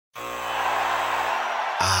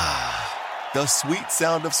The sweet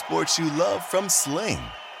sound of sports you love from Sling.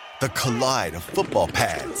 The collide of football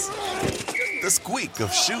pads. The squeak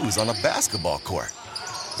of shoes on a basketball court.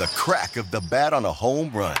 The crack of the bat on a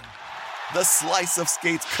home run. The slice of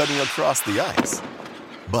skates cutting across the ice.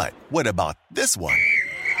 But what about this one?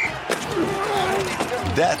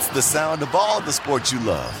 That's the sound of all the sports you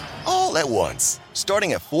love, all at once.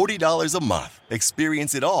 Starting at $40 a month.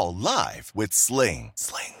 Experience it all live with Sling.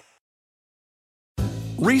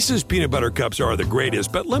 Reese's Peanut Butter Cups are the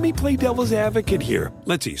greatest, but let me play devil's advocate here.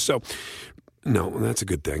 Let's see. So, no, that's a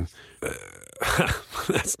good thing.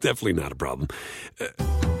 That's definitely not a problem.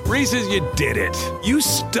 Reese's, you did it. You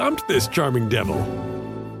stumped this charming devil.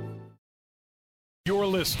 You're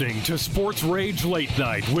listening to Sports Rage Late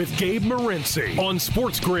Night with Gabe Morency on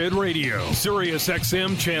Sports Grid Radio, Sirius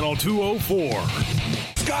XM Channel 204.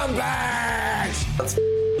 Scumbags! Let's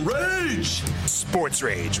rage! Sports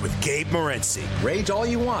Rage with Gabe Morency. Rage all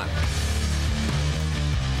you want.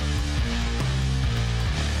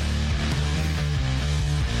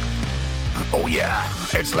 Oh, yeah.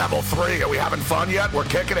 It's level 3. Are we having fun yet? We're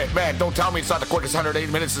kicking it. Man, don't tell me it's not the quickest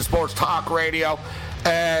 108 minutes in sports talk radio.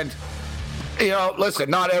 And, you know, listen,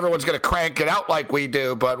 not everyone's going to crank it out like we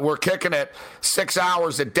do, but we're kicking it 6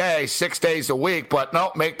 hours a day, 6 days a week. But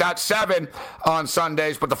no, make that 7 on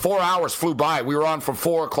Sundays. But the 4 hours flew by. We were on from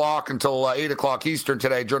 4 o'clock until 8 o'clock Eastern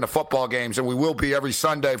today during the football games, and we will be every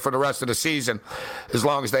Sunday for the rest of the season as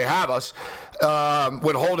long as they have us.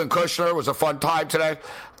 With Holden Kushner, it was a fun time today.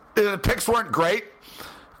 The picks weren't great.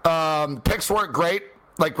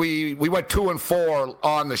 Like we went 2-4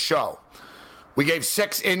 on the show. We gave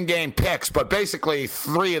 6 in-game picks, but basically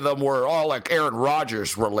 3 of them were all like Aaron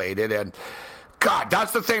Rodgers related. And God,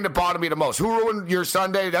 that's the thing that bothered me the most. Who ruined your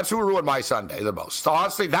Sunday? That's who ruined my Sunday the most. So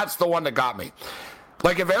honestly, that's the one that got me.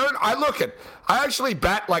 Like if Aaron, I actually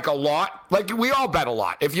bet like a lot. Like we all bet a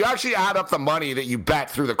lot. If you actually add up the money that you bet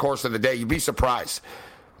through the course of the day, you'd be surprised.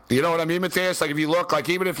 You know what I mean, Matthias? Like if you look, like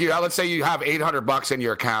even if you, let's say you have $800 in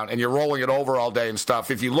your account and you're rolling it over all day and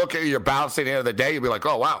stuff, if you look at your balance at the end of the day, you'll be like,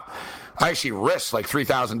 oh, wow, I actually risked like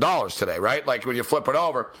 $3,000 today, right? Like when you flip it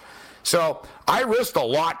over. So I risked a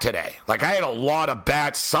lot today. Like I had a lot of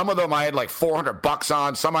bets. Some of them I had like $400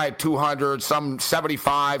 on. Some I had 200, some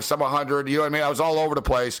 75, some 100. You know what I mean? I was all over the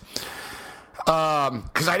place.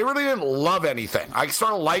 Because I really didn't love anything. I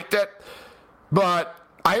sort of liked it, but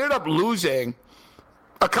I ended up losing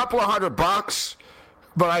a couple of $100,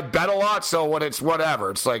 but I bet a lot, so when it's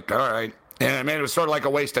whatever, it's like, all right. And I mean, it was sort of like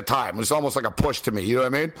a waste of time. It was almost like a push to me, you know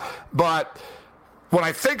what I mean? But when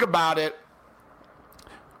I think about it,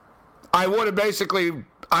 I would have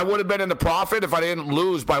been in the profit if I didn't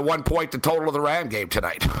lose by 1 point the total of the Ram game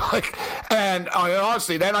tonight. And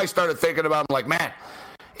honestly, then I started thinking about, I'm like, man,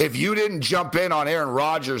 if you didn't jump in on Aaron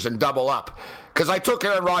Rodgers and double up, because I took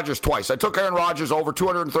Aaron Rodgers twice. I took Aaron Rodgers over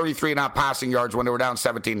 233.5 passing yards when they were down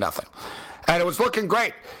 17-0. And it was looking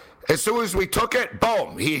great. As soon as we took it,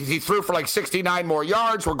 boom, he threw for like 69 more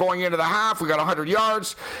yards. We're going into the half. We got 100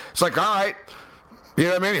 yards. It's like, all right. You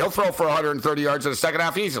know what I mean? He'll throw for 130 yards in the second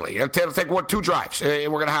half easily. It'll take 2 drives. We're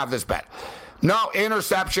going to have this bet. No,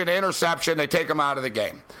 interception. They take him out of the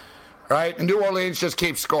game. Right? And New Orleans just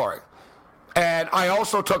keeps scoring. And I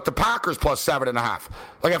also took the Packers plus 7.5.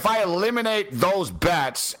 Like, if I eliminate those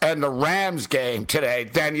bets and the Rams game today,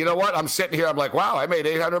 then you know what? I'm sitting here, I'm like, wow, I made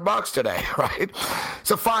 $800 today, right?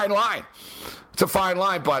 It's a fine line.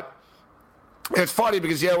 But it's funny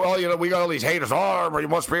because, yeah, well, you know, we got all these haters. Oh, you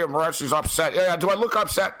must be Morency's upset. Yeah, do I look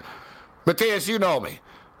upset? Matthias, you know me.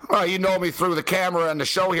 Well, you know me through the camera and the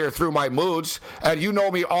show here through my moods, and you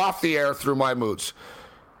know me off the air through my moods.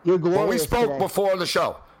 You're glorious when we spoke today. Before the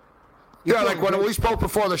show. Yeah, like when we spoke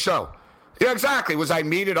before the show. Yeah, exactly. Was I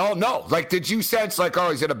mean at all? No. Like, did you sense like,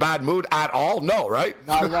 oh, he's in a bad mood at all? No, right?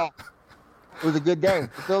 Not at all. It was a good day.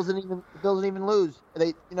 The Bills didn't even lose.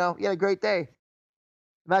 He had a great day.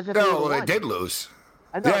 Imagine if they did lose.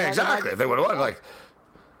 I know, yeah, exactly. If they would have won, like,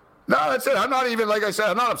 no, that's it. I'm not even, like I said,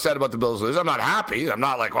 I'm not upset about the Bills lose. I'm not happy. I'm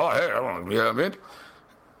not like, oh, hey, you know what I mean?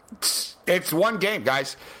 It's one game,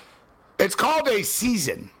 guys. It's called a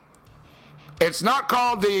season. It's not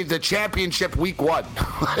called the championship week 1.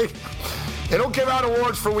 They don't give out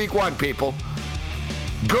awards for week 1, people.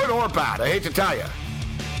 Good or bad, I hate to tell you.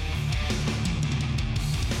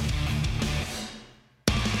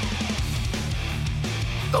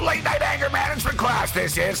 The late night anger management class.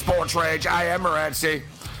 This is Sports Rage. I am Morency.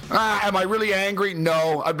 Am I really angry?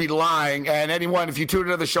 No, I'd be lying. And anyone, if you tune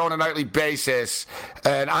into the show on a nightly basis,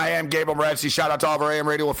 and I am Gabriel Morency, shout out to all of our AM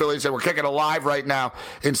radio affiliates, and we're kicking it live right now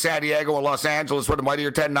in San Diego and Los Angeles with the Mightier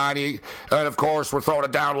 1090. And, of course, we're throwing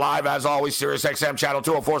it down live, as always, Sirius XM Channel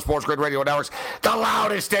 204 Sports Grid Radio Networks, the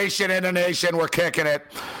loudest station in the nation. We're kicking it.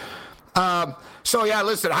 So, yeah,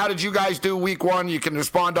 listen, how did you guys do week one? You can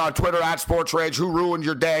respond on Twitter at Sports Rage. Who ruined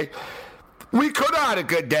your day? We could have had a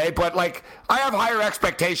good day, but, I have higher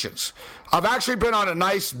expectations. I've actually been on a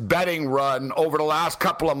nice betting run over the last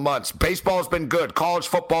couple of months. Baseball's been good. College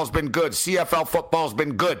football's been good. CFL football's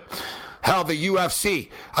been good. Hell, the UFC.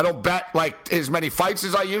 I don't bet, as many fights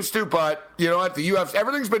as I used to, but, you know what, the UFC,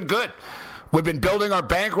 everything's been good. We've been building our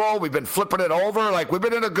bankroll. We've been flipping it over. We've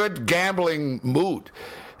been in a good gambling mood.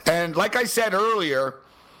 And like I said earlier,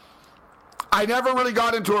 I never really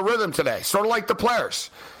got into a rhythm today, sort of like the players.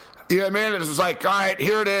 You know what I mean? It was like, all right,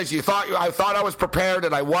 here it is. I thought I was prepared,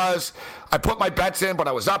 and I was. I put my bets in, but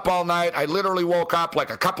I was up all night. I literally woke up a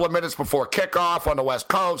couple of minutes before kickoff on the West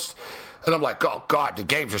Coast, and I'm like, oh, God, the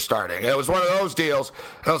games are starting. And it was one of those deals.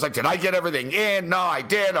 And I was like, did I get everything in? No, I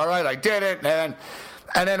did. All right, I did it. And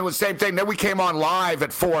then it was the same thing. Then we came on live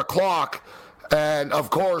at 4 o'clock. And, of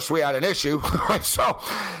course, we had an issue. So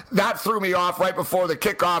that threw me off right before the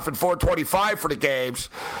kickoff at 4:25 for the games.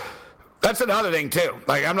 That's another thing, too.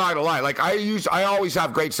 I'm not going to lie. I always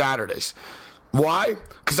have great Saturdays. Why?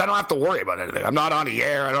 Because I don't have to worry about anything. I'm not on the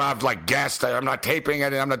air. I don't have, guests. I'm not taping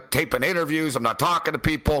anything. I'm not taping interviews. I'm not talking to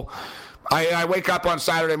people. I wake up on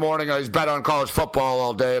Saturday morning. I just bet on college football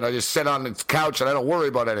all day, and I just sit on the couch, and I don't worry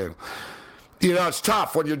about anything. You know, it's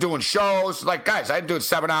tough when you're doing shows. Guys, I'm doing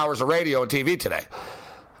 7 hours of radio and TV today.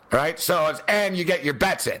 Right? So, and you get your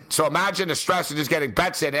bets in. So imagine the stress of just getting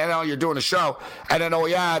bets in, and you're doing a show, and then,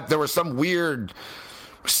 there was some weird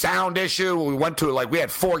sound issue. We went to, we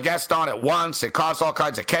had 4 guests on at once. It caused all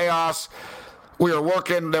kinds of chaos. We were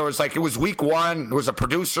working. There was, it was week one. There was a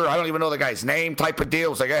producer. I don't even know the guy's name type of deal. It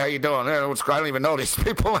was hey, how you doing? I don't even know these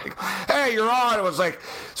people. Hey, you're on. It was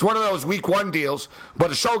it's one of those week one deals. But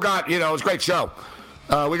the show got, it was a great show.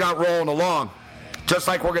 We got rolling along, just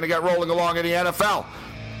like we're going to get rolling along in the NFL.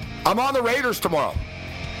 I'm on the Raiders tomorrow.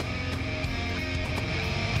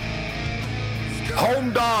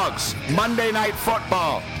 Home Dogs, Monday Night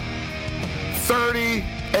Football.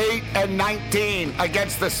 38-19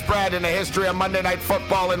 against the spread in the history of Monday Night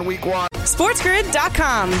Football in week one.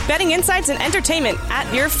 SportsGrid.com. Betting insights and entertainment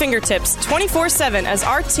at your fingertips 24/7 as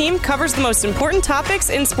our team covers the most important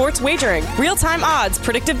topics in sports wagering. Real-time odds,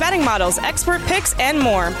 predictive betting models, expert picks, and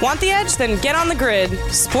more. Want the edge? Then get on the grid.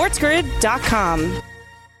 SportsGrid.com.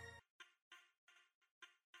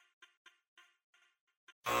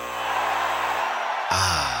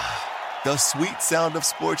 The sweet sound of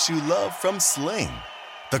sports you love from Sling.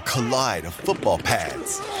 The collide of football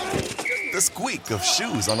pads. The squeak of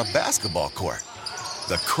shoes on a basketball court.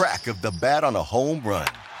 The crack of the bat on a home run.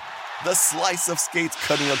 The slice of skates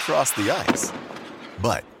cutting across the ice.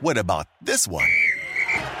 But what about this one?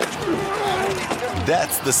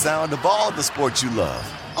 That's the sound of all the sports you love,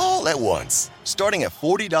 all at once. Starting at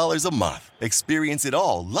 $40 a month. Experience it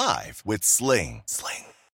all live with Sling.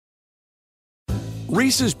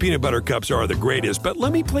 Reese's Peanut Butter Cups are the greatest, but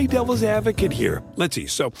let me play devil's advocate here. Let's see.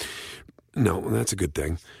 So, no, that's a good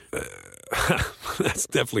thing. That's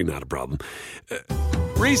definitely not a problem.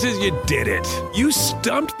 Reese's, you did it. You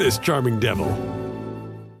stumped this charming devil.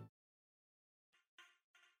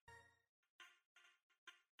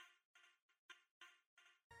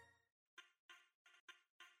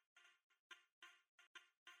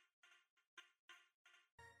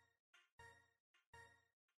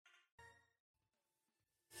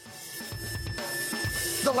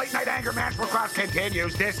 The late night anger management class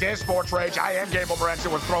continues. This is Sports Rage. I am Gabriel Morency.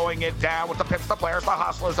 We're throwing it down with the pimps, the players, the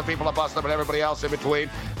hustlers, the people that bust them, and everybody else in between.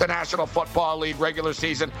 The National Football League regular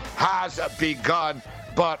season has begun,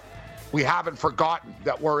 but we haven't forgotten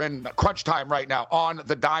that we're in crunch time right now on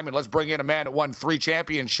the diamond. Let's bring in a man that won 3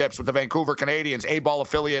 championships with the Vancouver Canadians, A-ball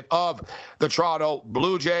affiliate of the Toronto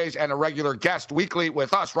Blue Jays, and a regular guest weekly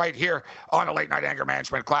with us right here on a late night anger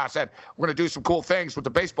management class. And we're going to do some cool things with the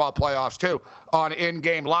baseball playoffs too on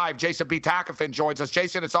In-Game Live. Jason B. Takafin joins us.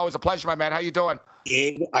 Jason, it's always a pleasure, my man. How you doing?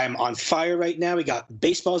 I'm on fire right now. We got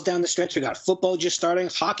baseballs down the stretch. We got football just starting.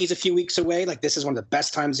 Hockey's a few weeks away. This is one of the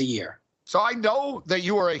best times of year. So I know that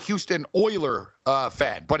you are a Houston Oiler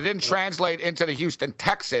fan, but it didn't translate into the Houston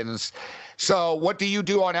Texans. So what do you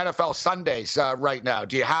do on NFL Sundays right now?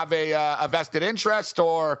 Do you have a vested interest,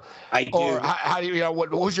 or I do? Or how do you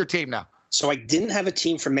who's your team now? So I didn't have a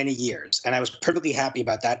team for many years, and I was perfectly happy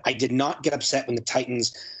about that. I did not get upset when the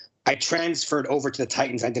Titans. I transferred over to the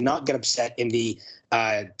Titans. I did not get upset in the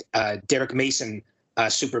Derek Mason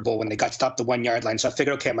Super Bowl when they got stopped the 1 yard line. So I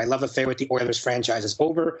figured, okay, my love affair with the Oilers franchise is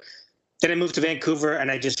over. Then I moved to Vancouver,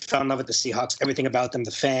 and I just fell in love with the Seahawks. Everything about them,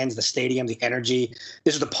 the fans, the stadium, the energy.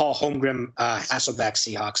 This is the Paul Holmgren Hasselbeck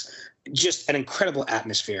Seahawks. Just an incredible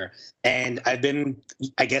atmosphere. And I've been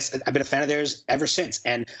a fan of theirs ever since.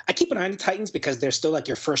 And I keep an eye on the Titans because they're still like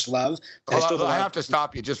your first love. I have to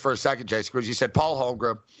stop you just for a second, Jason, because you said Paul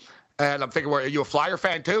Holmgren. And I'm thinking, are you a Flyer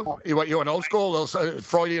fan too? You an old school little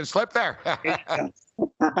Freudian slip there? Too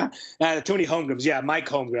many Holmgrens. Yeah, Mike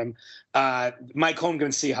Holmgren. Mike Holmgren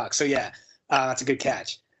Seahawks. So yeah, that's a good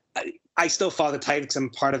catch. I still follow the Titans. I'm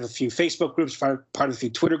part of a few Facebook groups, part of a few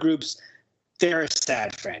Twitter groups. They're a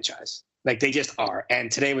sad franchise. Like they just are.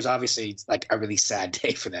 And today was obviously like a really sad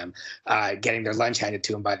day for them, getting their lunch handed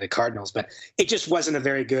to them by the Cardinals. But it just wasn't a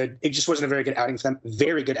very good outing for them.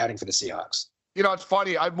 Very good outing for the Seahawks. You know, it's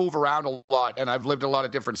funny. I move around a lot, and I've lived in a lot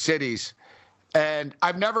of different cities. And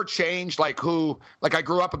I've never changed I grew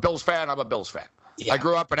up a Bills fan. I'm a Bills fan. Yeah. I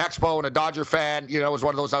grew up an Expo and a Dodger fan. You know, it was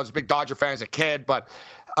one of those. I was a big Dodger fan as a kid, but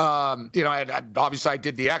obviously I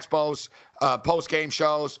did the Expos, post-game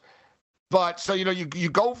shows. But so, you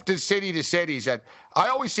go to cities, and I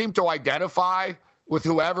always seem to identify with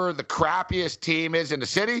whoever the crappiest team is in the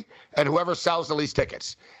city and whoever sells the least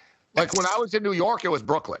tickets. Like when I was in New York, it was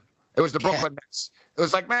Brooklyn. It was the Brooklyn Nets. It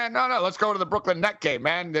was like, man, no, let's go to the Brooklyn Net game,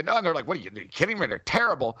 man. And they're like, what are you kidding me? They're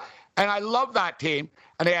terrible. And I love that team.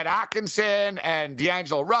 And they had Atkinson and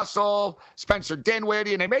D'Angelo Russell, Spencer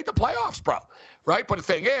Dinwiddie, and they made the playoffs, bro. Right? But the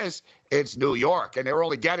thing is, it's New York, and they were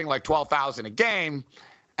only getting like 12,000 a game.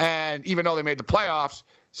 And even though they made the playoffs,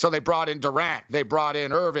 so they brought in Durant, they brought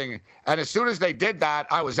in Irving. And as soon as they did that,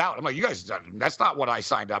 I was out. I'm like, you guys, that's not what I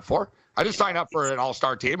signed up for. I didn't sign up for an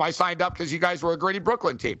all-star team. I signed up because you guys were a gritty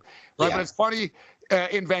Brooklyn team. Right? Yeah. But it's funny,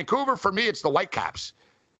 in Vancouver, for me, it's the Whitecaps.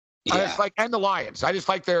 Yeah. And the Lions. I just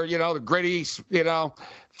like their, the gritty,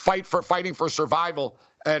 fighting for survival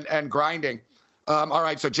and grinding. All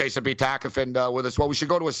right, so Jason B. Takafin with us. Well, we should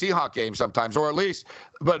go to a Seahawk game sometimes, or at least,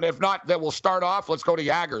 but if not, then we'll start off. Let's go to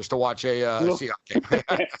Jaggers to watch a Seahawk game.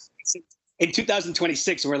 In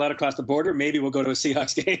 2026, we're allowed to cross the border. Maybe we'll go to a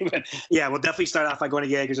Seahawks game. But yeah, we'll definitely start off by going to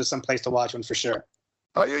Jaggers or someplace to watch one for sure.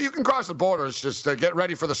 You can cross the border. It's just get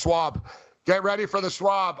ready for the swab. Get ready for the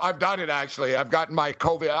swab. I've done it, actually. I've gotten my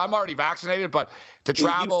COVID. I'm already vaccinated, but to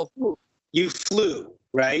travel. You flew,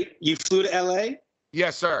 right? You flew to L.A.?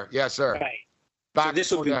 Yes, sir. Yes, sir. Right. So this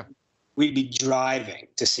will be, we'd be driving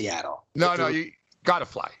to Seattle. No, you got to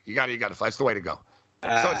fly. You got to fly. It's the way to go.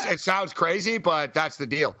 So it sounds crazy, but that's the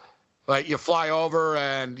deal. Like you fly over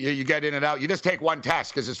and you get in and out. You just take one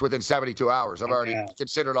test because it's within 72 hours. I've already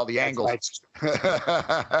considered all the angles. All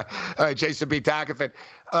right, Jason B. Takafin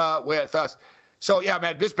with us. So yeah,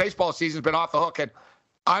 man, this baseball season's been off the hook, and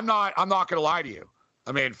I'm not going to lie to you.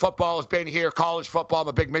 I mean, football has been here. College football. I'm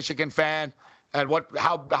a big Michigan fan. And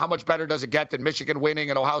how much better does it get than Michigan winning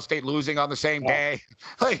and Ohio State losing on the same day?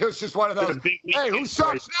 Like, it was just one of those. Hey, who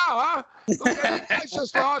sucks now, huh? He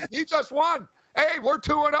just lost. He just won. Hey, we're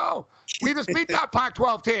 2-0. We just beat that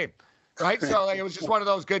Pac-12 team, right? So it was just one of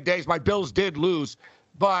those good days. My Bills did lose,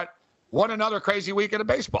 but what another crazy weekend of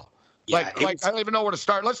baseball. I don't even know where to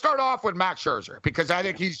start. Let's start off with Max Scherzer because I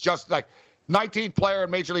think he's just like 19th player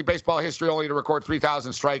in Major League Baseball history only to record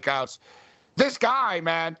 3,000 strikeouts. This guy,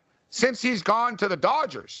 man. Since he's gone to the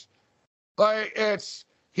Dodgers,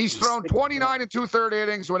 he's thrown 29 and 2/3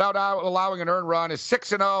 innings without allowing an earned run, is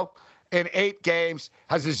 6-0 in 8 games,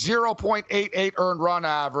 has a 0.88 earned run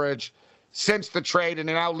average since the trade, and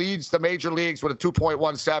now leads the major leagues with a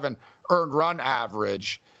 2.17 earned run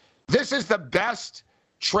average. This is the best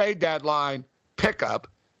trade deadline pickup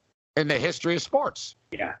in the history of sports.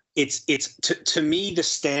 Yeah, it's to me the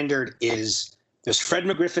standard is there's Fred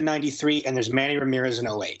McGriff in 93 and there's Manny Ramirez in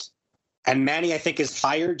 08. And Manny, I think, is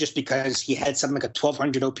higher just because he had something like a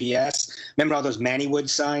 1,200 OPS. Remember all those Manny Wood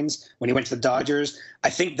signs when he went to the Dodgers?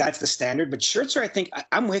 I think that's the standard. But Scherzer, I think,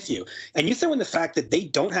 I'm with you. And you throw in the fact that they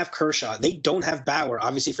don't have Kershaw. They don't have Bauer,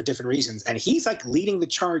 obviously for different reasons. And he's like leading the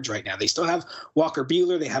charge right now. They still have Walker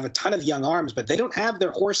Buehler. They have a ton of young arms, but they don't have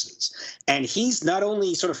their horses. And he's not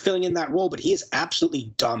only sort of filling in that role, but he is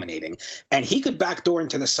absolutely dominating. And he could backdoor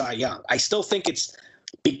into the Cy Young. I still think it's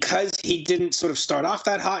because he didn't sort of start off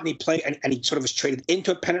that hot and he played and he sort of was traded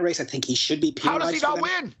into a pennant race. I think he should be penalized. How does he not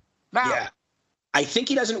win? Now? Yeah. I think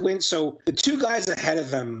he doesn't win. So the two guys ahead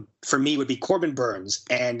of him for me would be Corbin Burns.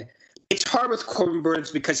 And it's hard with Corbin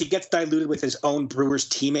Burns because he gets diluted with his own Brewers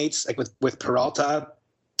teammates, like with Peralta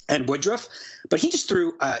and Woodruff. But he just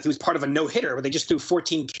threw, he was part of a no-hitter where they just threw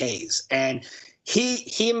 14 Ks. And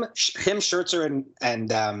him, Scherzer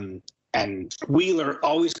and Wheeler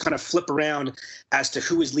always kind of flip around as to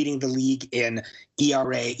who is leading the league in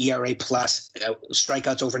ERA plus,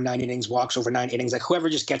 strikeouts over 9 innings, walks over 9 innings. Like whoever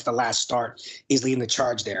just gets the last start is leading the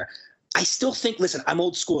charge there. I still think, listen, I'm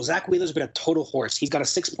old school. Zach Wheeler's been a total horse. He's got a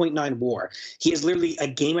 6.9 WAR. He is literally a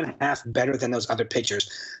game and a half better than those other pitchers.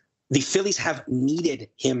 The Phillies have needed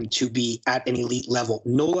him to be at an elite level.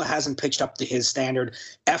 Nola hasn't pitched up to his standard.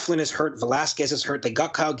 Eflin is hurt. Velasquez is hurt. They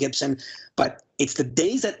got Kyle Gibson. But it's the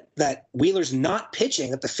days that Wheeler's not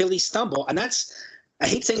pitching that the Phillies stumble. And that's, I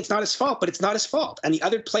hate saying it's not his fault, but it's not his fault. And the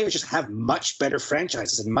other players just have much better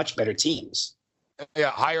franchises and much better teams.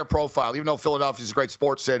 Yeah, higher profile, even though Philadelphia's a great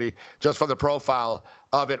sports city, just for the profile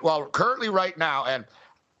of it. Well, currently right now, and,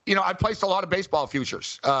 I placed a lot of baseball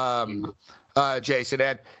futures, Jason,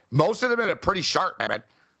 and most of them are pretty sharp, man.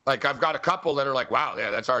 Like, I've got a couple that are like, wow,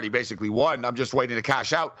 yeah, that's already basically won. I'm just waiting to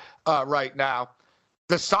cash out right now.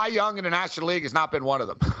 The Cy Young in the National League has not been one of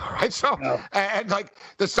them, right? So, and like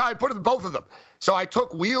the Cy, put it both of them. So I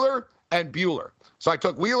took Wheeler and Buehler. So I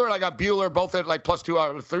took Wheeler and I got Buehler both at like plus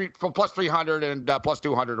 300 and plus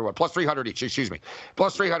 200 or what? Plus 300 each,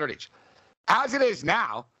 plus 300 each. As it is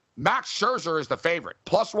now, Max Scherzer is the favorite,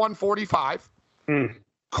 plus 145.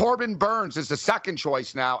 Corbin Burns is the second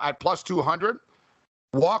choice now at plus 200.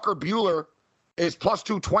 Walker Buehler is plus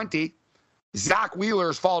 220. Zach Wheeler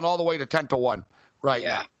has fallen all the way to 10-1 right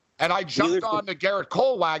now. And I jumped on the Garrett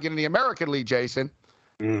Cole wagon in the American League, Jason,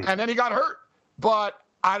 and then he got hurt. But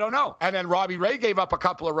I don't know. And then Robbie Ray gave up a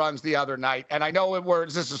couple of runs the other night. And I know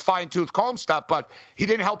this is fine-tooth comb stuff, but he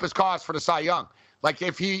didn't help his cause for the Cy Young. Like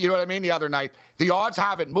if he, the other night, the odds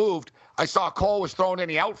haven't moved. I saw Cole was thrown in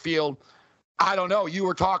the outfield. I don't know. You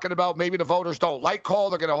were talking about maybe the voters don't like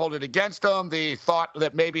Cole. They're going to hold it against him. They thought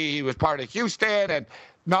that maybe he was part of Houston. And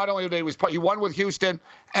not only that he won with Houston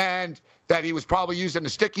and that he was probably using the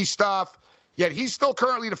sticky stuff. Yet he's still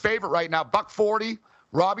currently the favorite right now. $140.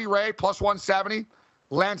 Robbie Ray plus 170.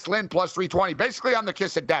 Lance Lynn plus 320. Basically, I'm the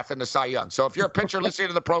kiss of death in the Cy Young. So if you're a pitcher listening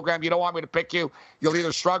to the program, you don't want me to pick you, you'll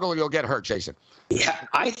either struggle or you'll get hurt, Jason. Yeah,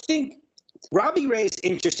 I think Robbie Ray is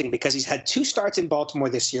interesting because he's had 2 starts in Baltimore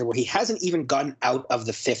this year where he hasn't even gotten out of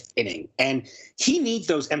the 5th inning. And he needs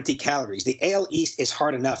those empty calories. The AL East is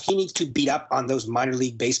hard enough. He needs to beat up on those minor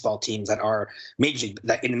league baseball teams that are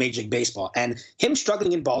in Major League Baseball. And him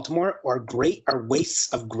struggling in Baltimore are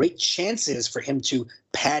wastes of great chances for him to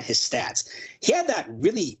pad his stats. He had that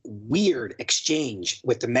really weird exchange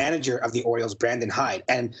with the manager of the Orioles, Brandon Hyde.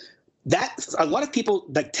 And that a lot of people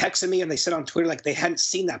like texted me and they said on Twitter like they hadn't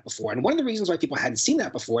seen that before. And one of the reasons why people hadn't seen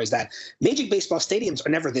that before is that Major League Baseball stadiums are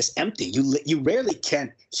never this empty. You rarely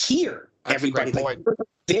can hear everybody. Like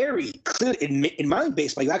very clear in minor league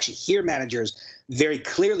baseball, you actually hear managers very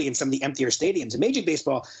clearly in some of the emptier stadiums. In Major League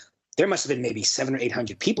Baseball, there must have been maybe 700 or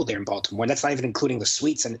 800 people there in Baltimore. And that's not even including the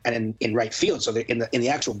suites and in right field. So in the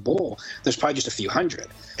actual bowl, there's probably just a few hundred.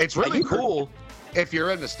 It's really cool. If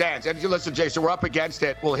you're in the stands. And you listen, Jason, we're up against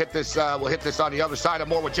it. We'll hit this on the other side. I'm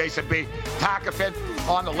more with Jason B. Takafin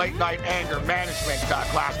on the late night anger management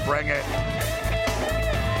class. Bring it.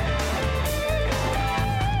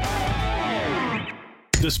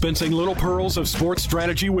 Dispensing little pearls of sports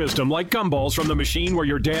strategy wisdom like gumballs from the machine where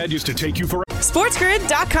your dad used to take you for.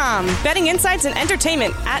 SportsGrid.com. Betting insights and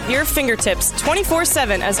entertainment at your fingertips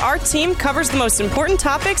 24/7 as our team covers the most important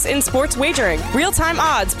topics in sports wagering. Real-time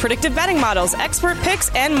odds, predictive betting models, expert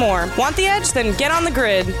picks, and more. Want the edge? Then get on the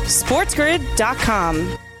grid.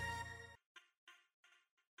 SportsGrid.com.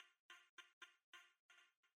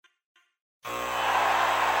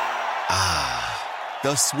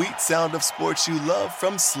 The sweet sound of sports you love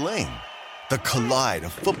from Sling. The collide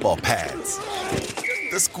of football pads.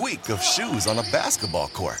 The squeak of shoes on a basketball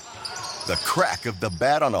court. The crack of the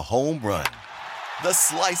bat on a home run. The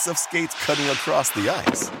slice of skates cutting across the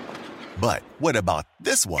ice. But what about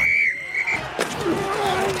this one?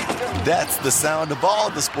 That's the sound of all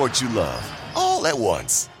the sports you love, all at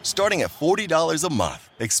once. Starting at $40 a month.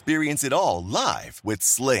 Experience it all live with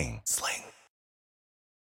Sling.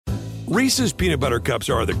 Reese's Peanut Butter Cups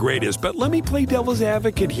are the greatest, but let me play devil's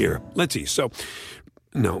advocate here. Let's see. So,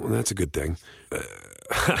 no, that's a good thing.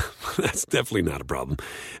 That's definitely not a problem.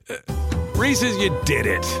 Reese's, you did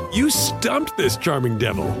it. You stumped this charming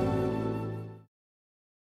devil.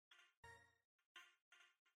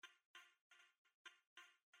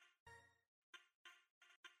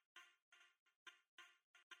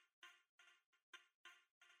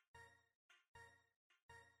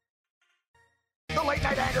 The late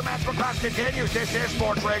night anger management class continues. This is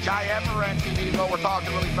Sports Rage. I am Morency. Even though we're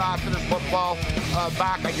talking really fast in this football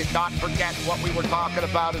back, I did not forget what we were talking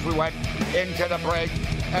about as we went into the break.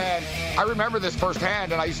 And I remember this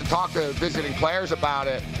firsthand, and I used to talk to visiting players about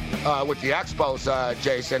it with the Expos,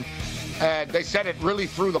 Jason, and they said it really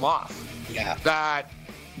threw them off. Yeah. That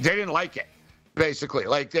they didn't like it, basically.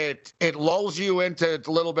 Like, it lulls you into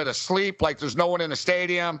a little bit of sleep, like there's no one in the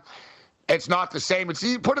stadium. It's not the same.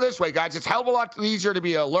 Put it this way, guys. It's a hell of a lot easier to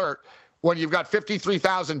be alert when you've got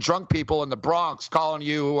 53,000 drunk people in the Bronx calling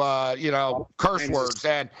you, curse words,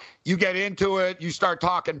 and you get into it, you start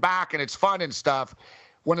talking back, and it's fun and stuff.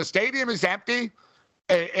 When the stadium is empty,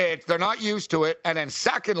 they're not used to it. And then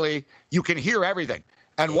secondly, you can hear everything.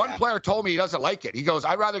 And one player told me he doesn't like it. He goes,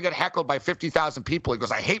 I'd rather get heckled by 50,000 people. He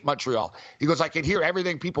goes, I hate Montreal. He goes, I can hear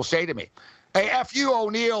everything people say to me. Hey, F you,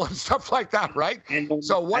 O'Neill, and stuff like that, right?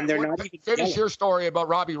 Finish your story about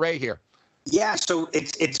Robbie Ray here. Yeah, so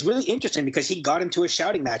it's really interesting because he got into a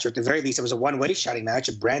shouting match, or at the very least, it was a one-way shouting match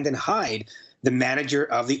of Brandon Hyde, the manager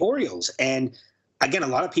of the Orioles. And again, a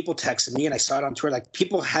lot of people texted me, and I saw it on Twitter, like,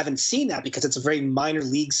 people haven't seen that because it's a very minor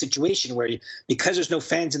league situation where because there's no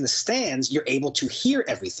fans in the stands, you're able to hear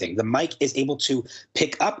everything. The mic is able to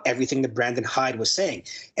pick up everything that Brandon Hyde was saying.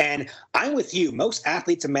 And I'm with you. Most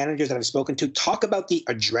athletes and managers that I've spoken to talk about the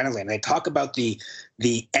adrenaline. They talk about the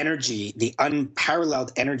energy, the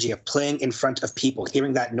unparalleled energy of playing in front of people,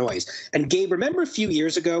 hearing that noise. And Gabe, remember a few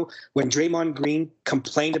years ago when Draymond Green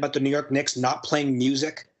complained about the New York Knicks not playing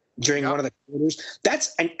music during one of the quarters?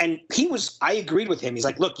 I agreed with him. He's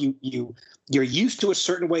like, look, you're used to a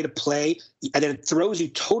certain way to play, and then it throws you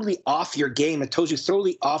totally off your game. It throws you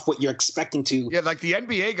totally off what you're expecting to. Yeah, like the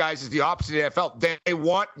NBA guys is the opposite of the NFL. They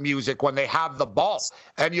want music when they have the ball.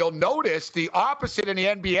 And you'll notice the opposite in the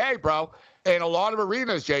NBA, bro, in a lot of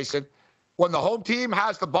arenas, Jason. When the home team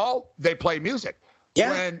has the ball, they play music.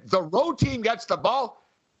 Yeah. When the road team gets the ball,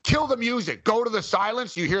 kill the music. Go to the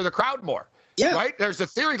silence. You hear the crowd more. Yeah. Right? There's a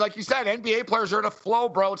theory, like you said, NBA players are in a flow,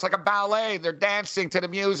 bro. It's like a ballet. They're dancing to the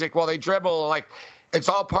music while they dribble. Like, it's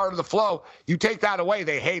all part of the flow. You take that away,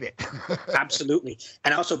 they hate it. Absolutely.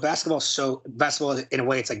 And also basketball, in a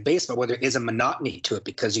way, it's like baseball, where there is a monotony to it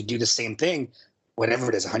because you do the same thing, whatever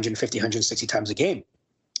it is, 150, 160 times a game.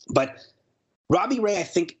 But Robbie Ray, I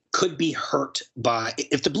think, could be hurt by –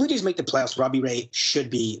 if the Blue Jays make the playoffs, Robbie Ray should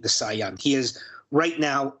be the Cy Young. He is – right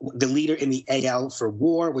now, the leader in the AL for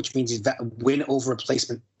WAR, which means he's win over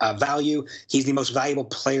replacement value. He's the most valuable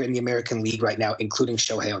player in the American League right now, including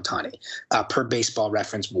Shohei Ohtani, per Baseball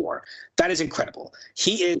Reference WAR. That is incredible.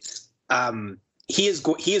 He is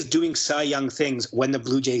doing Cy Young things when the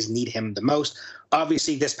Blue Jays need him the most.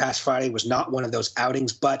 Obviously, this past Friday was not one of those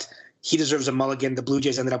outings, but he deserves a mulligan. The Blue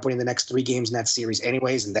Jays ended up winning the next 3 games in that series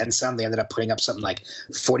anyways, and then some. They ended up putting up something like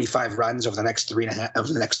 45 runs over the next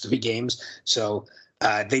 3 games. So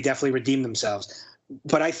they definitely redeemed themselves.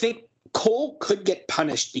 But I think Cole could get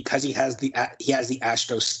punished because he has the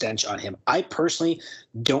Astros stench on him. I personally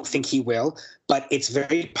don't think he will, but it's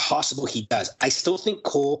very possible he does. I still think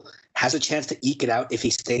Cole has a chance to eke it out if he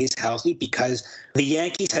stays healthy because the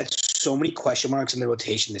Yankees had so many question marks in the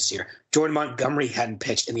rotation this year. Jordan Montgomery hadn't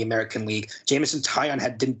pitched in the American League. Jamison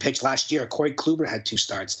Taillon didn't pitch last year. Corey Kluber had 2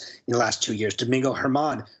 starts in the last 2 years. Domingo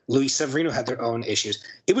Germán, Luis Severino had their own issues.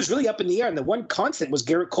 It was really up in the air, and the one constant was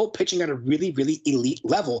Garrett Cole pitching at a really, really elite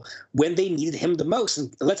level when they needed him the most.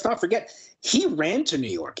 And let's not forget, he ran to New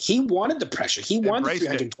York. He wanted the pressure. He wanted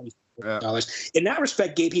 $320. In that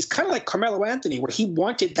respect, Gabe, he's kind of like Carmelo Anthony, where he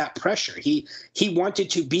wanted that pressure. He wanted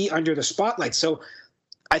to be under the spotlight. So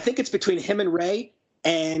I think it's between him and Ray,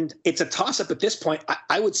 and it's a toss-up at this point.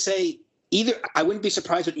 I would say either. I wouldn't be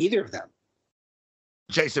surprised with either of them.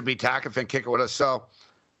 Jason B. Tackefin kicking with us. So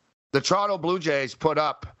the Toronto Blue Jays put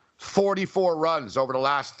up 44 runs over the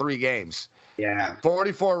last 3 games. Yeah.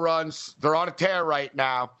 44 runs. They're on a tear right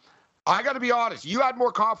now. I got to be honest. You had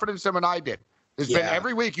more confidence than I did. There's been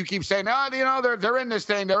every week you keep saying, they're in this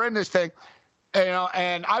thing. They're in this thing.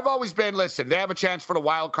 And I've always been, listen, they have a chance for the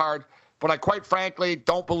wild card. But I quite frankly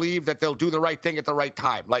don't believe that they'll do the right thing at the right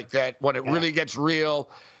time. Like that when it really gets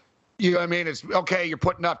real, you know what I mean? It's okay, you're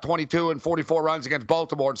putting up 22 and 44 runs against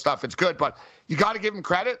Baltimore and stuff. It's good, but you got to give them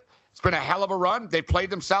credit. It's been a hell of a run. They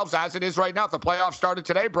played themselves as it is right now. If the playoffs started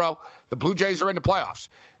today, bro, the Blue Jays are in the playoffs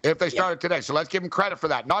if they started today. So let's give them credit for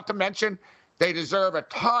that. Not to mention they deserve a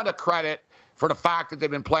ton of credit for the fact that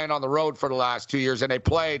they've been playing on the road for the last 2 years, and they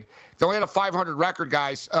only had a 500 record,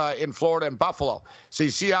 guys, in Florida and Buffalo. So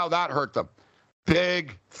you see how that hurt them.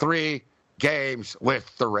 Big 3 games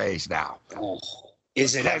with the Rays now. Oh,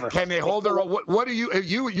 is it ever? Can they hold their own? What do you're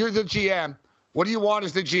the GM. What do you want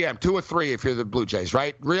as the GM? 2 or 3 if you're the Blue Jays,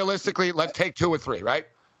 right? Realistically, let's take 2 or 3, right?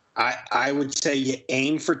 I would say you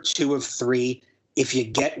aim for 2 of 3. if you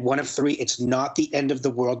get 1 of 3, it's not the end of the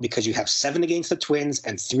world because you have 7 against the Twins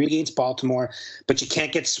and 3 against Baltimore, but you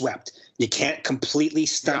can't get swept. You can't completely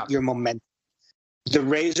stunt your momentum. The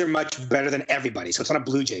Rays are much better than everybody, so it's not a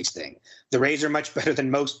Blue Jays thing. The Rays are much better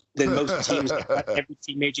than most teams, every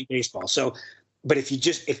team, Major League Baseball. So, but if you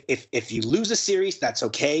just if you lose a series, that's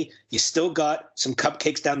okay. You still got some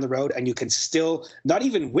cupcakes down the road, and you can still not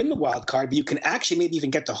even win the wild card, but you can actually maybe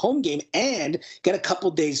even get the home game and get a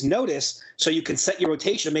couple days notice, so you can set your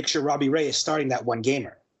rotation to make sure Robbie Ray is starting that one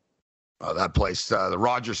gamer. Oh, that place, the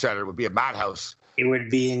Rogers Center, would be a madhouse. It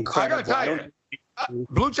would be incredible. I gotta tell you,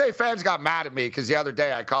 Blue Jay fans got mad at me because the other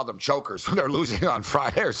day I called them chokers when they're losing on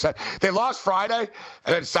Friday. They lost Friday,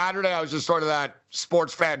 and then Saturday I was just sort of that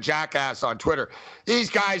sports fan jackass on Twitter.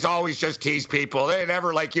 These guys always just tease people. They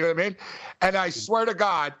never like, you know what I mean? And I swear to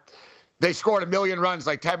God, they scored 1 million runs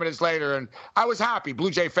like 10 minutes later, and I was happy.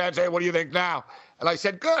 Blue Jay fans, hey, what do you think now? And I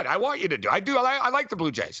said, good. I want you to do. I like the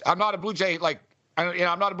Blue Jays. I'm not a Blue Jay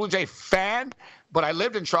I'm not a Blue Jay fan, but I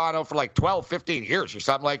lived in Toronto for like 12, 15 years or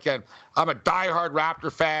something like that. I'm a diehard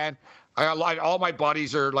Raptor fan. All my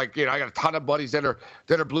buddies are like, I got a ton of buddies that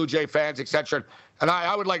are Blue Jay fans, etc. And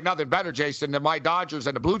I would like nothing better, Jason, than my Dodgers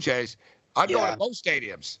and the Blue Jays. I'd go to both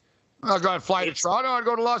stadiums. I'd go and fly to Toronto. I'd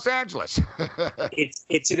go to Los Angeles.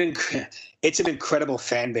 it's an incredible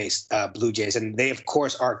fan base, Blue Jays, and they of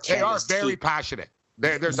course are. They are very passionate.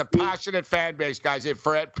 There's a passionate fan base, guys.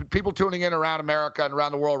 For people tuning in around America and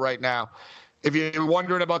around the world right now, if you're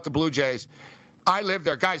wondering about the Blue Jays, I live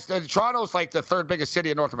there, guys. Toronto's like the 3rd biggest city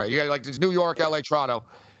in North America. You got like there's New York, LA, Toronto.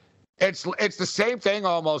 It's the same thing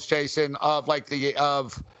almost, Jason, of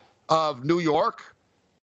New York.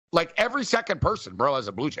 Like every second person, bro, has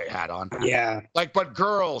a Blue Jay hat on. Yeah. Like, but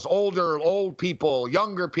girls, old people,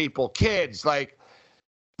 younger people, kids, like.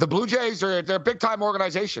 The Blue Jays they're a big-time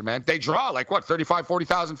organization, man. They draw, 35,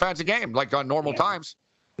 40,000 fans a game, like on normal times.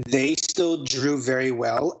 They still drew very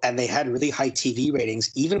well, and they had really high TV ratings,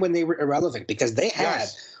 even when they were irrelevant, because they had,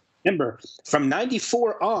 remember, from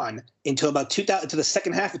 94 on until about 2000, to the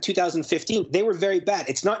second half of 2015, they were very bad.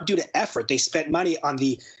 It's not due to effort. They spent money on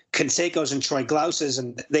the Cansecos and Troy Glouses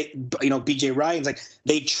and BJ Ryans. Like,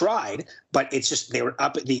 they tried, but it's just they were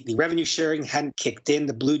up. The revenue sharing hadn't kicked in.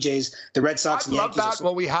 The Blue Jays, the Red Sox, and Yankees. I love that.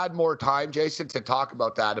 Well, we had more time, Jason, to talk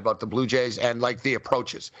about that, about the Blue Jays and like the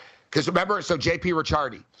approaches. Because remember, so JP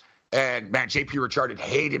Ricciardi, and man, JP Ricciardi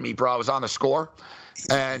hated me, bro. I was on the score.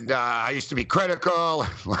 And I used to be critical.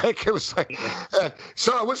 It was like,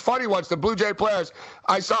 so it was funny once, the Blue Jay players,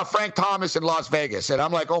 I saw Frank Thomas in Las Vegas, and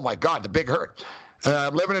I'm like, oh my God, the Big Hurt.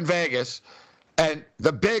 I'm living in Vegas, and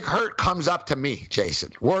the Big Hurt comes up to me,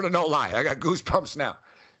 Jason. Word of no lie. I got goosebumps now.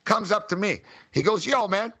 Comes up to me. He goes, yo,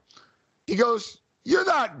 man. He goes, you're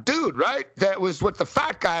that dude, right? That was with the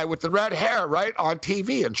fat guy with the red hair, right? On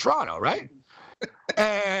TV in Toronto, right?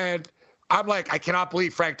 And I'm like, I cannot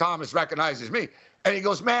believe Frank Thomas recognizes me. And he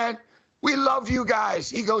goes, man, we love you guys.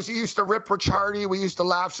 He goes, he used to rip Ricciardi. We used to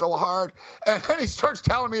laugh so hard. And then he starts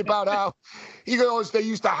telling me about how, he goes, they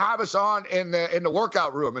used to have us on in the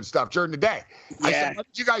workout room and stuff during the day. Yeah. I said, what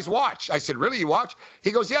did you guys watch? I said, really, you watch?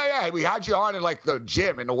 He goes, yeah, we had you on in like the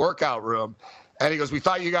gym in the workout room. And he goes, we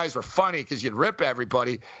thought you guys were funny because you'd rip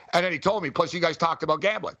everybody. And then he told me, plus you guys talked about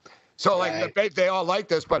gambling. So like they all like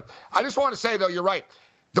this. But I just want to say, though, you're right.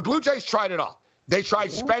 The Blue Jays tried it all. They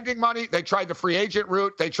tried spending money. They tried the free agent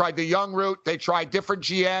route. They tried the young route. They tried different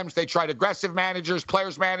GMs. They tried aggressive managers,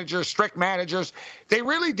 players managers, strict managers. They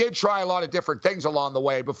really did try a lot of different things along the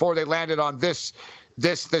way before they landed on this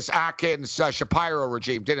Atkins Shapiro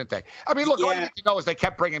regime, didn't they? I mean, look, all you need to know is they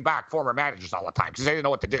kept bringing back former managers all the time because they didn't know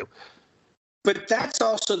what to do. But that's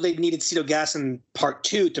also, they needed Cito Gaston Part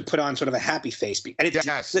 2 to put on sort of a happy face. And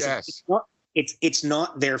it's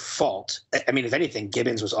not their fault. I mean, if anything,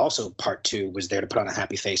 Gibbons was also Part 2 was there to put on a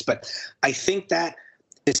happy face. But I think that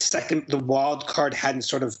the wild card hadn't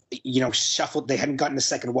sort of, shuffled. They hadn't gotten the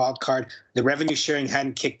second wild card. The revenue sharing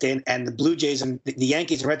hadn't kicked in, and the Blue Jays and the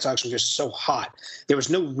Yankees and Red Sox were just so hot. There was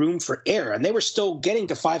no room for error, and they were still getting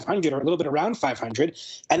to 500 or a little bit around 500,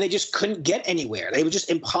 and they just couldn't get anywhere. They were just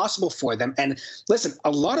impossible for them. And listen,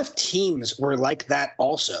 a lot of teams were like that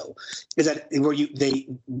also, is that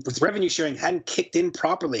with revenue sharing hadn't kicked in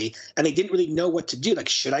properly, and they didn't really know what to do. Like,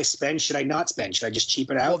 should I spend? Should I not spend? Should I just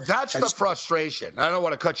cheap it out? Well, that's the frustration. I don't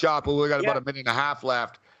want to cut you off, but we got about a minute and a half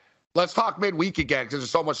left. Let's talk midweek again because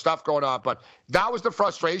there's so much stuff going on. But that was the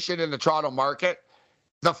frustration in the Toronto market.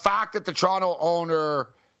 The fact that the Toronto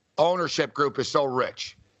ownership group is so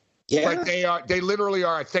rich. Yeah. Like they literally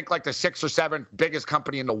are, I think, like the 6th or 7th biggest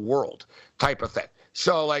company in the world type of thing.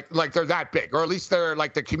 So like they're that big, or at least they're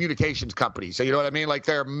like the communications company. So you know what I mean? Like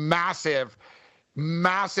they're massive,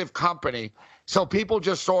 massive company. So people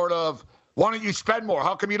just sort of, why don't you spend more?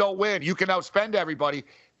 How come you don't win? You can outspend everybody.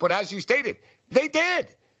 But as you stated, they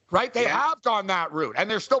did, right? They have gone that route, and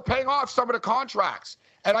they're still paying off some of the contracts.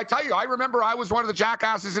 And I tell you, I remember I was one of the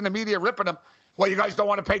jackasses in the media ripping them. Well, you guys don't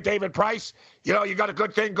want to pay David Price. You know, you got a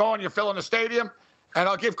good thing going. You're filling the stadium. And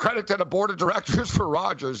I'll give credit to the board of directors for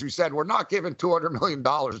Rogers, who said, we're not giving $200 million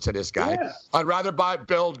to this guy. Yeah. I'd rather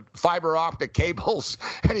build fiber optic cables.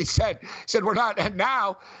 And he said, we're not. And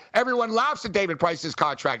now everyone laughs at David Price's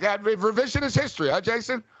contract. That revisionist history, huh,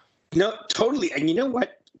 Jason? No, totally. And you know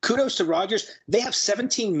what? Kudos to Rogers. They have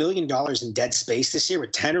 $17 million in dead space this year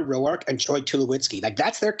with Tanner Roark and Troy Tulowitzki. Like,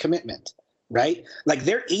 that's their commitment, right? Like,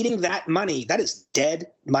 they're eating that money. That is dead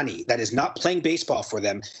money. That is not playing baseball for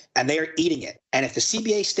them, and they are eating it. And if the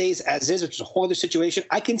CBA stays as is, which is a whole other situation,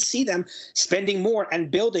 I can see them spending more and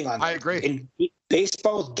building on that. I agree. In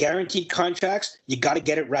baseball with guaranteed contracts, you got to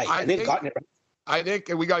get it right. And they've gotten it right. I think,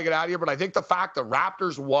 and we got to get out of here, but I think the fact the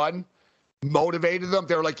Raptors won motivated them.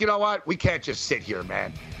 They were like, you know what? We can't just sit here,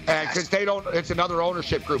 man. And because they don't, it's another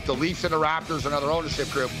ownership group. The Leafs and the Raptors, another ownership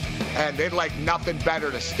group. And they'd like nothing better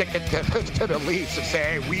to stick it to the Leafs and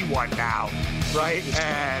say, hey, we won now. Right?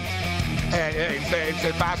 And it's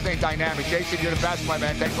a fascinating dynamic. Jason, you're the best, my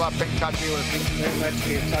man. Thanks a lot for taking time to be with us. Let's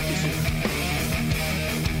see. Talk to you soon.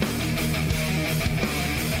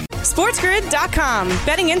 SportsGrid.com.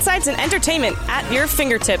 Betting insights and entertainment at your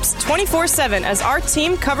fingertips 24/7 as our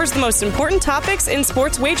team covers the most important topics in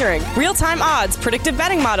sports wagering. Real-time odds, predictive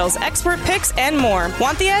betting models, expert picks, and more.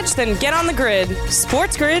 Want the edge? Then get on the grid.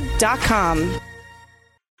 SportsGrid.com.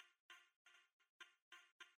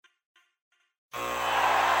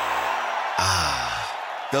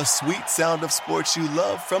 The sweet sound of sports you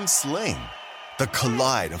love from Sling. The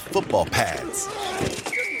collide of football pads.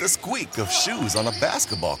 The squeak of shoes on a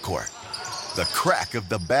basketball court. The crack of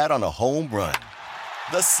the bat on a home run.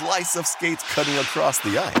 The slice of skates cutting across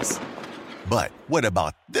the ice. But what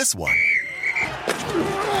about this one?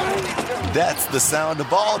 That's the sound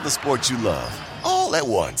of all the sports you love, all at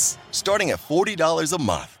once. Starting at $40 a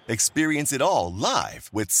month. Experience it all live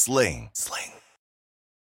with Sling.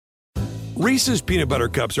 Reese's Peanut Butter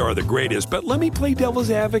Cups are the greatest, but let me play devil's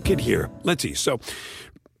advocate here. Let's see. So,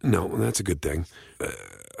 no, that's a good thing.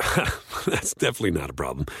 That's definitely not a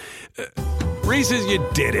problem. Reese's, you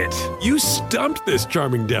did it. You stumped this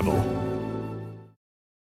charming devil.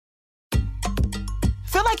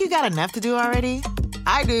 Feel like you got enough to do already?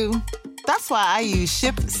 I do. That's why I use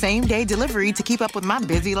Shipt same-day delivery to keep up with my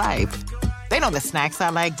busy life. They know the snacks I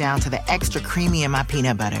like down to the extra creamy in my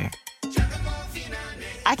peanut butter.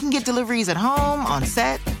 I can get deliveries at home, on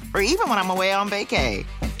set, or even when I'm away on vacay.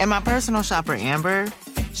 And my personal shopper, Amber,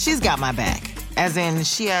 she's got my back. As in,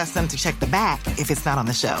 she asks them to check the back if it's not on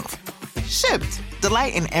the shelf. Shipt.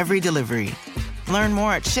 Delight in every delivery. Learn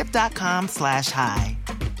more at shipt.com/hi.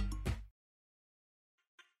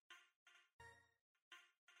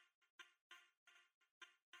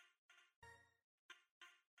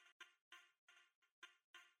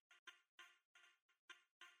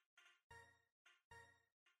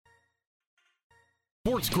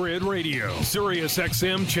 Sports Grid Radio, Sirius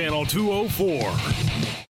XM Channel 204.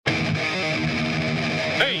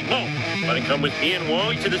 Hey, Mo, want to come with me and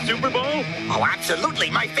Wally to the Super Bowl? Oh, absolutely.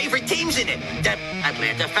 My favorite team's in it. The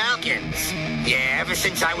Atlanta Falcons. Yeah, ever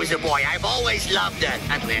since I was a boy, I've always loved the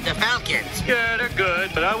Atlanta Falcons. Yeah, they're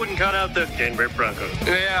good, but I wouldn't count out the Denver Broncos.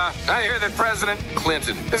 Yeah, I hear that President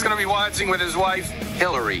Clinton is going to be watching with his wife,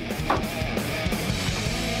 Hillary.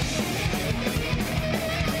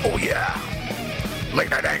 Oh, yeah. Late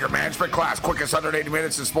Night Anger Management class, quickest 180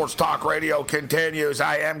 minutes in sports talk radio continues.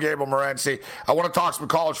 I am Gabriel Morency. I want to talk some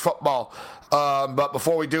college football, but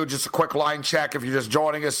before we do, just a quick line check if you're just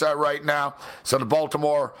joining us right now. So the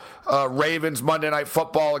Baltimore Ravens Monday Night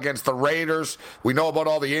Football against the Raiders. We know about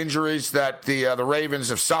all the injuries that the Ravens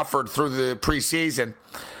have suffered through the preseason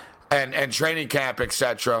and training camp,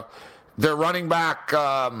 etc. Their running backs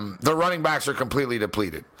are completely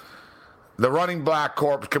depleted. The running back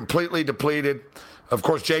corps completely depleted. Of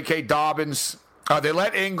course, J.K. Dobbins, they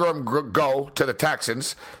let Ingram go to the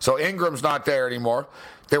Texans, so Ingram's not there anymore.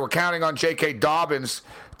 They were counting on J.K. Dobbins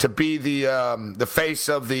to be the face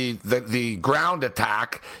of the ground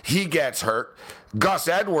attack. He gets hurt. Gus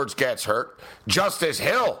Edwards gets hurt. Justice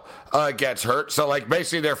Hill gets hurt. So, like,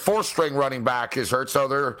 basically their fourth-string running back is hurt.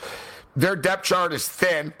 So their depth chart is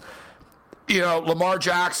thin. You know, Lamar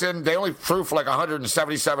Jackson, they only threw for like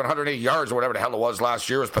 177, 180 yards or whatever the hell it was last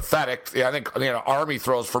year. It was pathetic. Yeah, I think Army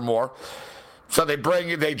throws for more. So they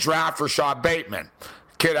draft Rashad Bateman,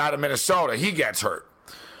 kid out of Minnesota. He gets hurt.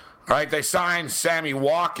 All right, they signed Sammy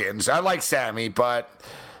Watkins. I like Sammy, but,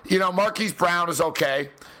 Marquise Brown is okay.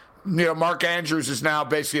 Mark Andrews is now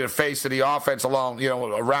basically the face of the offense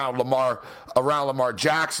around Lamar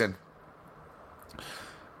Jackson.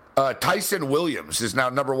 Tyson Williams is now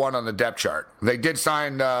number 1 on the depth chart. They did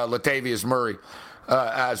sign Latavius Murray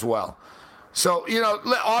as well. So,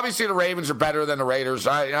 obviously the Ravens are better than the Raiders.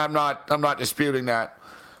 I'm not disputing that.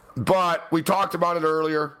 But we talked about it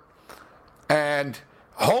earlier. And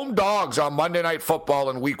home dogs on Monday Night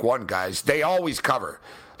Football in Week 1, guys, they always cover.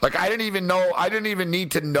 Like, I didn't even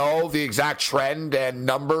need to know the exact trend and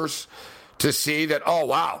numbers to see that, oh,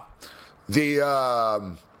 wow, the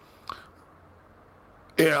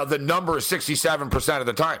number is 67% of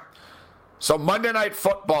the time. So Monday Night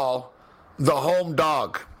Football, the home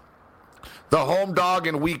dog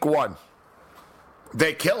in Week 1,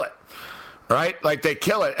 they kill it, right? Like, they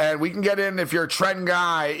kill it. And we can get in, if you're a trend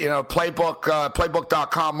guy,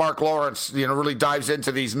 playbook.com, Mark Lawrence, really dives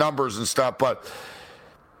into these numbers and stuff, but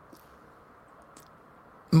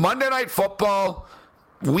Monday Night Football,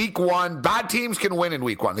 Week 1, bad teams can win in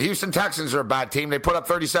Week 1. The Houston Texans are a bad team. They put up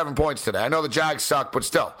 37 points today. I know the Jags suck, but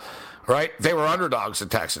still, right? They were underdogs, the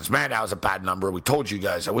Texans. Man, that was a bad number. We told you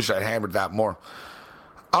guys. I wish I'd hammered that more.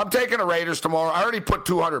 I'm taking the Raiders tomorrow. I already put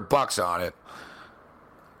 $200 on it.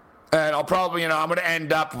 And I'll probably, I'm going to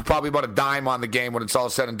end up with probably about a dime on the game when it's all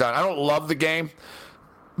said and done. I don't love the game,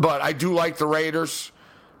 but I do like the Raiders.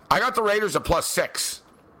 I got the Raiders at +6.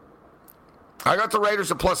 It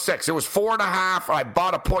was 4.5. I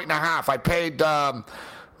bought 1.5 points. I paid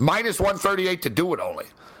 -138 to do it only.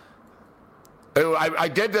 I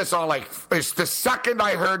did this on it's the second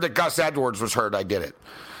I heard that Gus Edwards was hurt, I did it.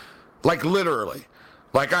 Like, literally.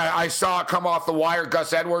 Like, I saw it come off the wire,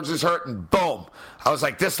 Gus Edwards is hurt, and boom. I was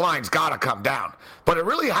like, this line's got to come down. But it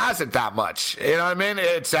really hasn't that much. You know what I mean?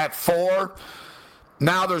 It's at 4.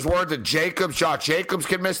 Now there's word that Josh Jacobs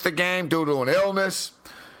can miss the game due to an illness.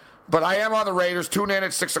 But I am on the Raiders. Tune in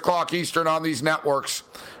at 6 o'clock Eastern on these networks.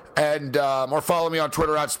 And or follow me on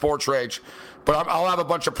Twitter at SportsRage. But I'll have a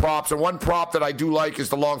bunch of props. And one prop that I do like is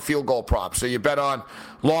the long field goal prop. So you bet on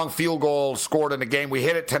long field goal scored in the game. We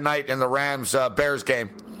hit it tonight in the Rams-Bears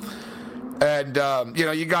game. And,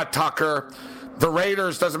 you got Tucker. The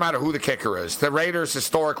Raiders, doesn't matter who the kicker is. The Raiders,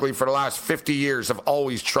 historically, for the last 50 years, have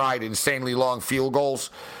always tried insanely long field goals.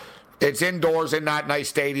 It's indoors in that nice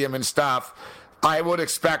stadium and stuff. I would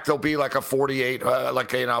expect there'll be like a 48,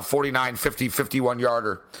 49, 50,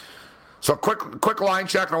 51-yarder. So quick line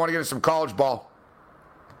check, and I want to get into some college ball.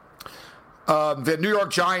 The New York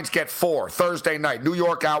Giants get 4 Thursday night. New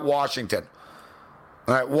York at Washington.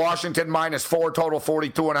 All right, Washington -4, total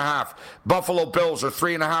 42.5. Buffalo Bills are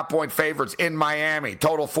 3.5-point favorites in Miami,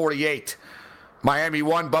 total 48. Miami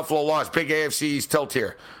won, Buffalo lost. Big AFC East tilt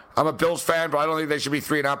here. I'm a Bills fan, but I don't think they should be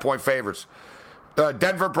 3.5-point favorites.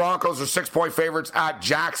 Denver Broncos are 6-point favorites at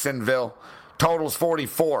Jacksonville. Totals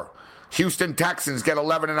 44. Houston Texans get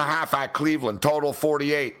 11.5 at Cleveland. Total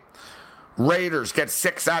 48. Raiders get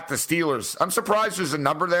 6 at the Steelers. I'm surprised there's a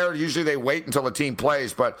number there. Usually they wait until the team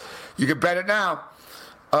plays, but you can bet it now.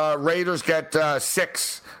 Raiders get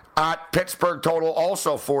 6 at Pittsburgh. Total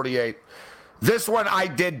also 48. This one I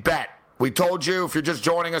did bet. We told you, if you're just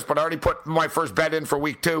joining us, but I already put my first bet in for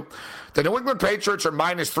Week 2. The New England Patriots are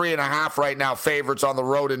 -3.5 right now, favorites on the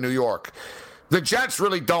road in New York. The Jets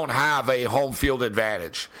really don't have a home field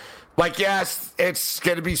advantage. Like, yes, it's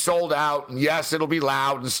going to be sold out, and yes, it'll be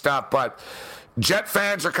loud and stuff, but Jet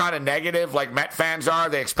fans are kind of negative, like Met fans are.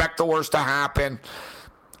 They expect the worst to happen.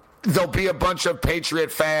 There'll be a bunch of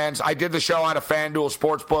Patriot fans. I did the show on a FanDuel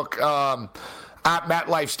Sportsbook at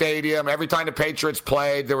MetLife Stadium. Every time the Patriots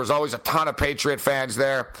played, there was always a ton of Patriot fans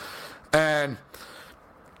there. And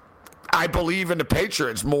I believe in the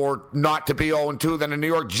Patriots more not to be 0-2 than the New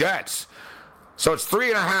York Jets. So it's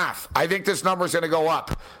 3.5. I think this number is going to go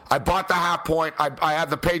up. I bought the 0.5 point. I have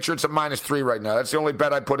the Patriots at -3 right now. That's the only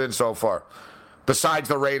bet I put in so far, besides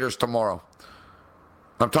the Raiders tomorrow.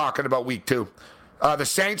 I'm talking about Week 2. The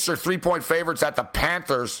Saints are 3-point favorites at the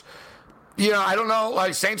Panthers. I don't know.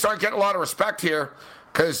 Like, Saints aren't getting a lot of respect here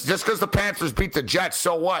because the Panthers beat the Jets,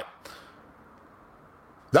 so what?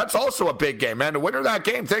 That's also a big game, man. The winner of that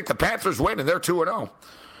game, think the Panthers win, and they're 2-0.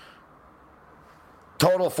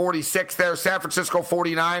 Total 46 there. San Francisco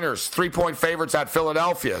 49ers, 3-point favorites at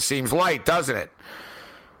Philadelphia. Seems light, doesn't it?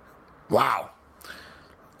 Wow.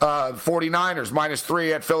 49ers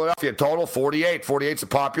 -3 at Philadelphia. Total 48. 48's a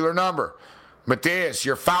popular number. Matthias,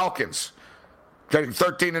 your Falcons getting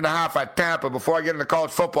 13.5 at Tampa. Before I get into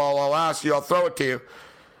college football, I'll ask you, I'll throw it to you.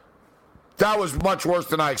 That was much worse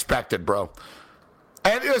than I expected, bro.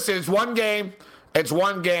 And listen, it's one game.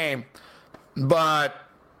 But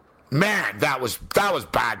man, that was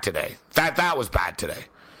bad today. That was bad today.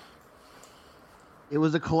 It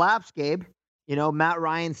was a collapse, Gabe. You know, Matt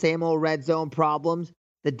Ryan, same old red zone problems.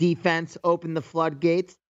 The defense opened the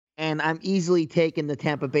floodgates, and I'm easily taking the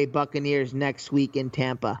Tampa Bay Buccaneers next week in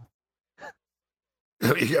Tampa.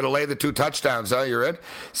 You got to lay the 2 touchdowns, huh? You're in?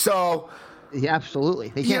 So, yeah, absolutely.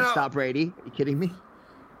 They can't stop Brady. Are you kidding me?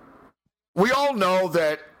 We all know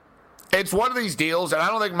that it's one of these deals, and I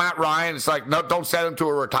don't think Matt Ryan, it's like, no, don't send him to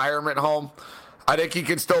a retirement home. I think he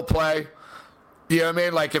can still play. You know what I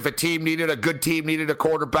mean? Like, if a good team needed a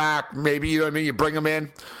quarterback, maybe, you know what I mean, you bring him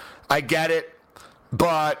in. I get it.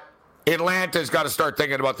 But Atlanta's got to start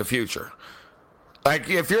thinking about the future. Like,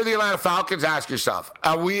 if you're the Atlanta Falcons, ask yourself,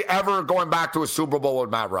 are we ever going back to a Super Bowl with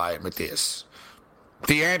Matt Ryan, Matthias?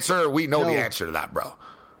 The answer, we know the answer to that, bro.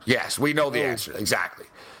 Yes, we know the answer. Exactly.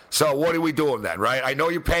 So what are we doing then, right? I know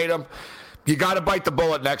you paid him. You got to bite the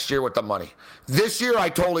bullet next year with the money. This year, I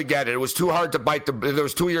totally get it. It was too hard to bite there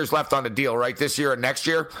was 2 years left on the deal, right? This year and next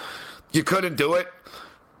year. You couldn't do it.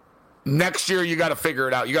 Next year, you got to figure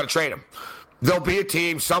it out. You got to trade him. There'll be a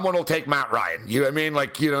team. Someone will take Matt Ryan. You know what I mean?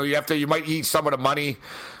 Like, you know, you might eat some of the money.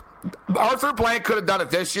 Arthur Blank could have done it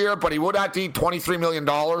this year, but he would have to eat $23 million.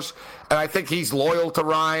 And I think he's loyal to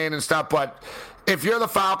Ryan and stuff. But if you're the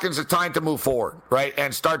Falcons, it's time to move forward, right?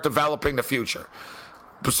 And start developing the future.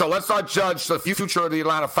 So let's not judge the future of the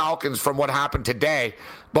Atlanta Falcons from what happened today,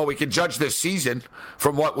 but we can judge this season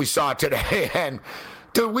from what we saw today. And,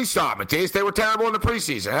 dude, we saw it, Matthias. They were terrible in the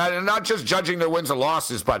preseason. And not just judging their wins and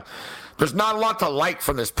losses, but there's not a lot to like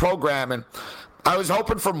from this program. And I was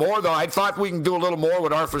hoping for more, though. I thought we can do a little more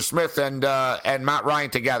with Arthur Smith and Matt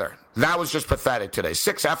Ryan together. That was just pathetic today.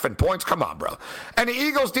 6 effing points. Come on, bro. And the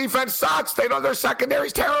Eagles' defense sucks. Their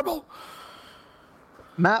secondary's terrible.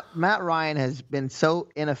 Matt Ryan has been so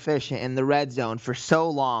inefficient in the red zone for so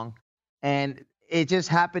long, and it just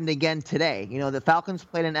happened again today. You know, the Falcons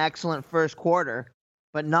played an excellent first quarter,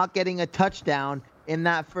 but not getting a touchdown in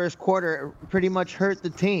that first quarter pretty much hurt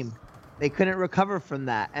the team. They couldn't recover from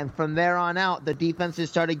that, and from there on out, the defenses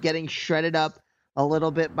started getting shredded up a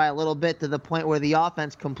little bit by a little bit to the point where the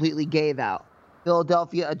offense completely gave out.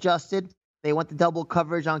 Philadelphia adjusted. They went to double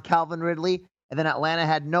coverage on Calvin Ridley, and then Atlanta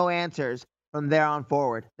had no answers. From there on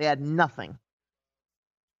forward, they had nothing.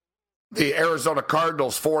 The Arizona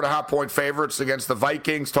Cardinals, 4.5-point favorites against the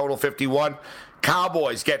Vikings, total 51.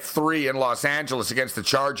 Cowboys get 3 in Los Angeles against the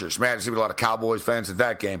Chargers. Man, there's going to be a lot of Cowboys fans at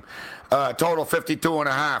that game. Total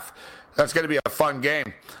 52.5. That's going to be a fun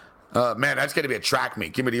game. Man, that's going to be a track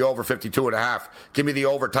meet. Give me the over 52.5. Give me the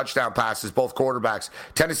over touchdown passes, both quarterbacks.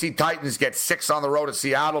 Tennessee Titans get 6 on the road at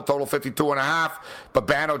Seattle, total 52.5.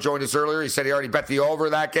 Babano joined us earlier. He said he already bet the over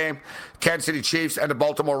that game. Kansas City Chiefs and the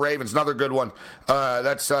Baltimore Ravens, another good one.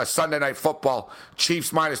 That's Sunday Night Football.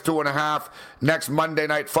 Chiefs minus 2.5. Next Monday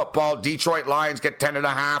Night Football, Detroit Lions get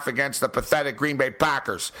 10.5 against the pathetic Green Bay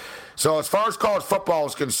Packers. So as far as college football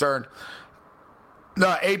is concerned, the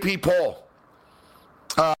AP poll.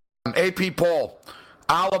 AP poll,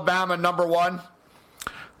 Alabama number 1,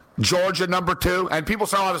 Georgia number 2, and people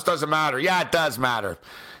say, oh, this doesn't matter. Yeah, it does matter.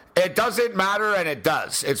 It doesn't matter, and it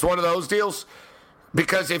does. It's one of those deals,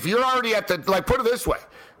 because if you're already at the, like, put it this way,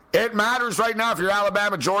 it matters right now if you're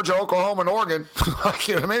Alabama, Georgia, Oklahoma, and Oregon.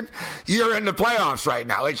 You know what I mean? You're in the playoffs right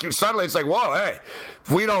now. Like, suddenly it's like, whoa, hey,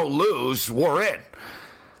 if we don't lose, we're in.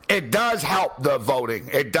 It does help the voting.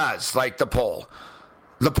 It does, like the poll.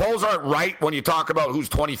 The polls aren't right when you talk about who's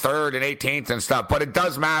 23rd and 18th and stuff, but it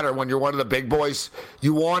does matter when you're one of the big boys.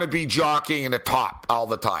 You want to be jockeying in the top all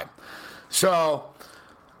the time. So,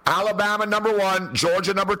 Alabama number 1,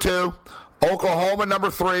 Georgia number 2, Oklahoma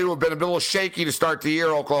number 3. We've been a little shaky to start the year,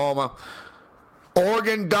 Oklahoma.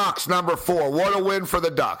 Oregon Ducks number 4. What a win for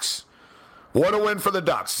the Ducks. What a win for the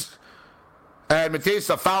Ducks. And Matthias is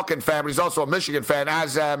a Falcon fan, but he's also a Michigan fan,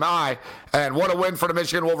 as am I. And what a win for the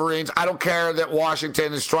Michigan Wolverines. I don't care that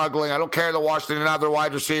Washington is struggling. I don't care that Washington and other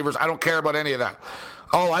wide receivers. I don't care about any of that.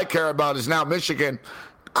 All I care about is now Michigan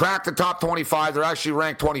cracked the top 25. They're actually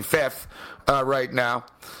ranked 25th right now.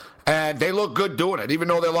 And they look good doing it, even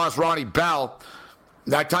though they lost Ronnie Bell.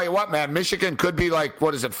 I tell you what, man, Michigan could be like,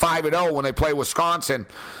 5-0 when they play Wisconsin.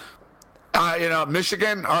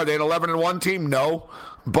 Michigan, are they an 11-1 team? No.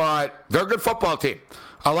 But they're a good football team.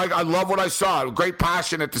 I love what I saw. Great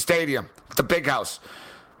passion at the stadium, at the big house.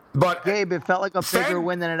 But Gabe, it felt like a bigger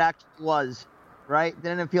win than it actually was, right?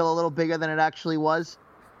 Didn't it feel a little bigger than it actually was?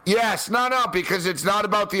 Yes. No, because it's not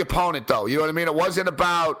about the opponent, though. You know what I mean? It wasn't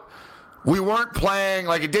about, we weren't playing,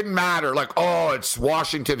 like it didn't matter. Like, oh, it's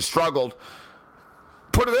Washington struggled.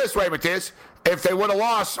 Put it this way, Matthias. If they would have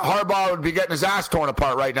lost, Harbaugh would be getting his ass torn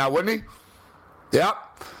apart right now, wouldn't he? Yep.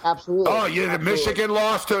 Absolutely. Oh, yeah, Michigan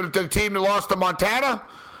lost to the team that lost to Montana?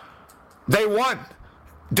 They won.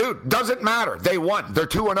 Dude, doesn't matter. They won. They're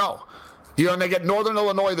 2-0. You know, and they get Northern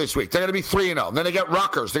Illinois this week. They're going to be 3-0. Then they get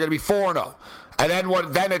Rutgers. They're going to be 4-0. And then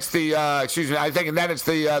then it's the then it's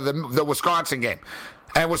the Wisconsin game.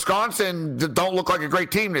 And Wisconsin don't look like a great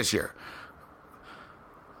team this year.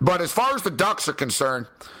 But as far as the Ducks are concerned,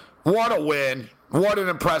 what a win. What an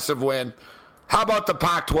impressive win. How about the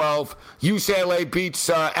Pac-12? UCLA beats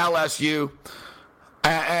LSU.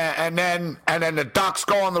 And then the Ducks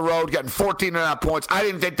go on the road getting 14.5 points. I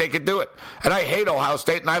didn't think they could do it. And I hate Ohio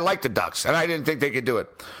State, and I like the Ducks. And I didn't think they could do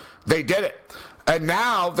it. They did it. And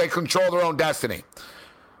now they control their own destiny.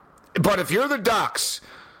 But if you're the Ducks,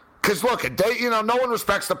 because look, no one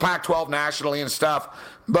respects the Pac-12 nationally and stuff,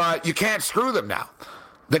 but you can't screw them now.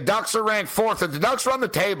 The Ducks are ranked 4th. If the Ducks run the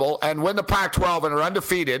table and win the Pac-12 and are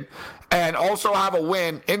undefeated and also have a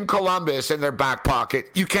win in Columbus in their back pocket,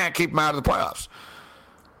 you can't keep them out of the playoffs.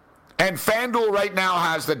 And FanDuel right now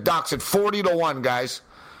has the Ducks at 40-1, guys.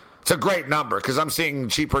 It's a great number because I'm seeing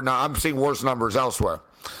worse numbers elsewhere.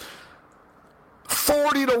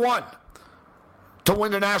 40-1 to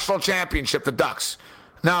win the national championship, the Ducks.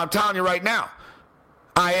 Now, I'm telling you right now,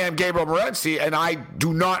 I am Gabriel Morency, and I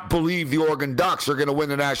do not believe the Oregon Ducks are going to win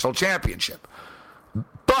the national championship.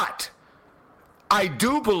 But I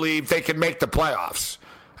do believe they can make the playoffs.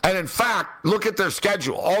 And in fact, look at their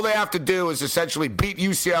schedule. All they have to do is essentially beat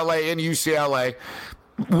UCLA in UCLA,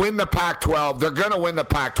 win the Pac-12. They're going to win the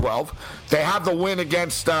Pac-12. They have the win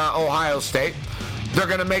against Ohio State. They're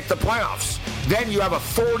going to make the playoffs. Then you have a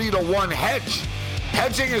 40-1 hedge.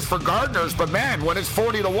 Hedging is for gardeners, but man, when it's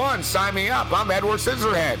 40-1, sign me up. I'm Edward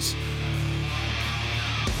Scissorhands.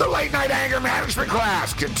 The late night anger management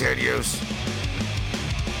class continues.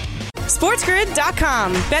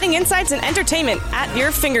 SportsGrid.com. Betting insights and entertainment at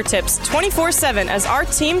your fingertips 24/7 as our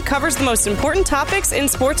team covers the most important topics in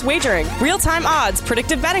sports wagering. Real-time odds,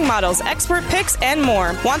 predictive betting models, expert picks, and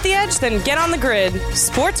more. Want the edge? Then get on the grid.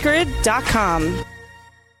 SportsGrid.com.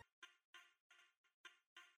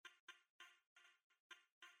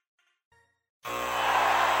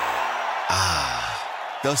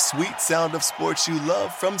 The sweet sound of sports you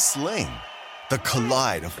love from Sling. The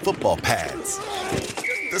collide of football pads.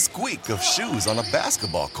 The squeak of shoes on a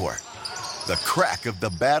basketball court. The crack of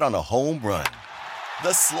the bat on a home run.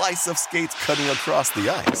 The slice of skates cutting across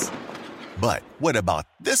the ice. But what about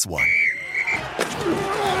this one?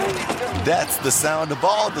 That's the sound of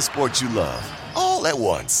all the sports you love, all at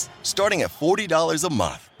once. Starting at $40 a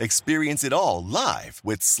month. Experience it all live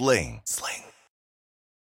with Sling.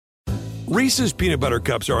 Reese's Peanut Butter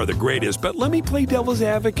Cups are the greatest, but let me play devil's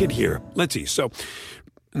advocate here. Let's see. So,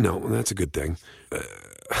 no, that's a good thing.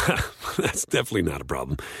 That's definitely not a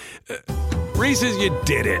problem. Reese's, you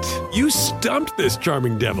did it. You stumped this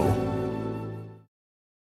charming devil.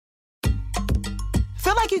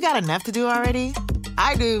 Feel like you got enough to do already?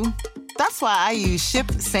 I do. That's why I use Ship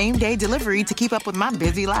Same Day Delivery to keep up with my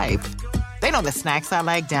busy life. They know the snacks I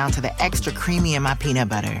like down to the extra creamy in my peanut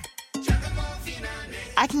butter.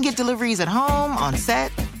 I can get deliveries at home, on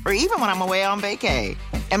set, or even when I'm away on vacay.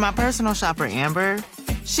 And my personal shopper, Amber,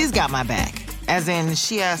 she's got my back. As in,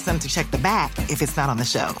 she asks them to check the back if it's not on the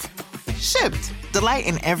shelf. Shipped. Delight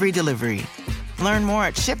in every delivery. Learn more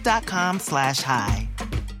at ship.com/hi.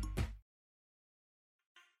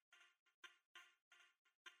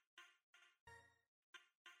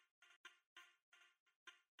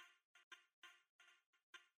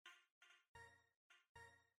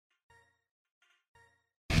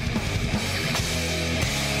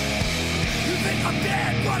 I'm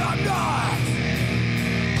dead, but I'm not.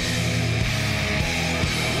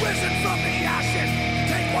 Risen from the ashes,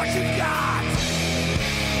 take what you've got.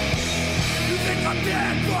 You think I'm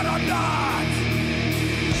dead, but I'm not.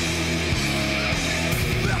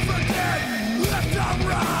 Left for dead, left to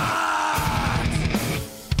rot.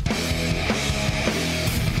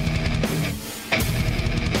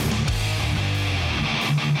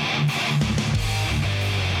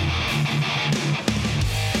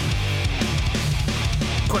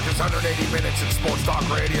 Quickest 180 minutes in sports talk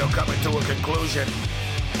radio coming to a conclusion.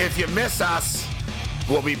 If you miss us,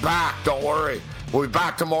 we'll be back. Don't worry. We'll be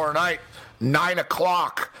back tomorrow night, 9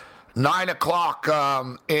 o'clock. 9 o'clock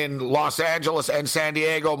in Los Angeles and San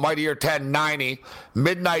Diego, Mightier 1090,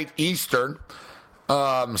 midnight Eastern,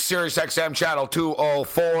 Sirius XM channel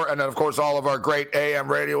 204, and then, of course, all of our great AM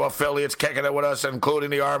radio affiliates kicking it with us,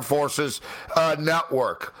 including the Armed Forces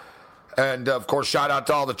Network. And, of course, shout out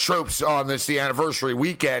to all the troops on the anniversary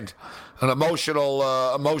weekend, an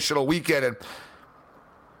emotional weekend. And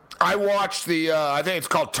I watched I think it's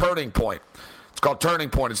called Turning Point. It's called Turning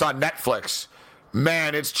Point. It's on Netflix.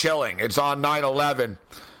 Man, it's chilling. It's on 9/11.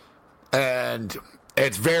 And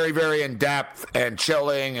It's very, very in-depth and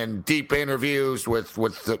chilling and deep interviews with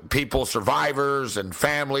the people, survivors and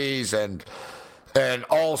families and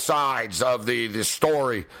all sides of the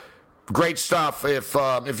story. Great stuff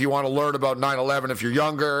if you want to learn about 9/11, if you're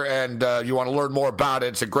younger and you want to learn more about it.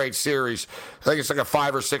 It's a great series. I think it's like a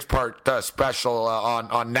 5 or 6 part special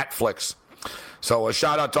on Netflix. So a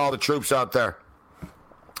shout out to all the troops out there.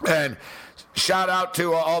 And shout out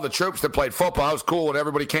to all the troops that played football. It was cool when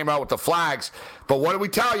everybody came out with the flags. But what did we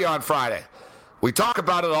tell you on Friday? We talk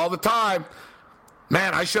about it all the time.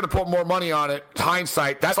 Man, I should have put more money on it.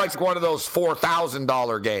 Hindsight, that's like one of those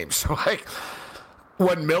 $4,000 games. Like,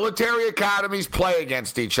 when military academies play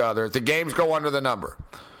against each other, the games go under the number.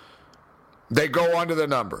 They go under the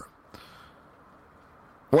number.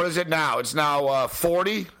 What is it now? It's now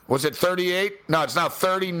 40? Was it 38? No, it's now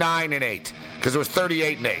 39-8 because it was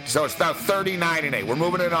 38-8. So it's now 39-8. We're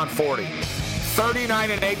moving it on 40.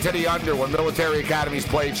 39-8 to the under when military academies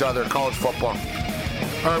play each other in college football.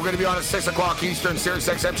 All right, we're going to be on at 6 o'clock Eastern, Sirius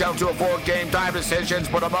XM Channel 204, Game Time Decisions,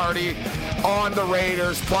 but I'm already on the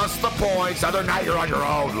Raiders, plus the points. Other night, you're on your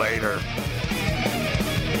own later.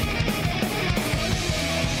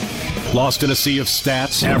 Lost in a sea of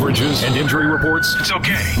stats, averages, and injury reports? It's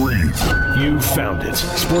okay. Breathe. You found it.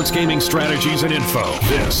 Sports gaming strategies and info.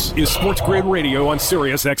 This is Sports Grid Radio on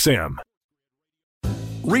Sirius XM.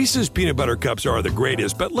 Reese's Peanut Butter Cups are the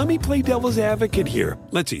greatest, but let me play devil's advocate here.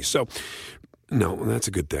 Let's see. So, no, that's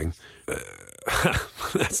a good thing.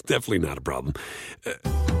 That's definitely not a problem.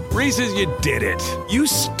 Reese's, you did it. You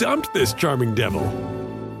stumped this charming devil.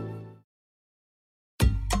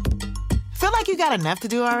 Feel like you got enough to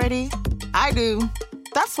do already? I do.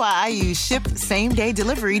 That's why I use Shipt same-day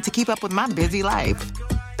delivery to keep up with my busy life.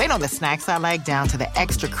 They know the snacks I like down to the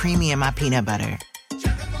extra creamy in my peanut butter.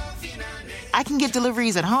 I can get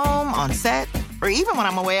deliveries at home, on set, or even when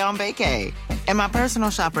I'm away on vacay. And my personal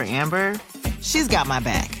shopper, Amber, she's got my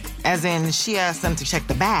back. As in, she asks them to check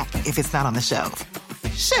the back if it's not on the shelf.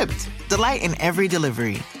 Shipt. Delight in every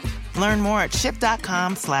delivery. Learn more at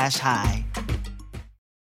shipt.com/hi.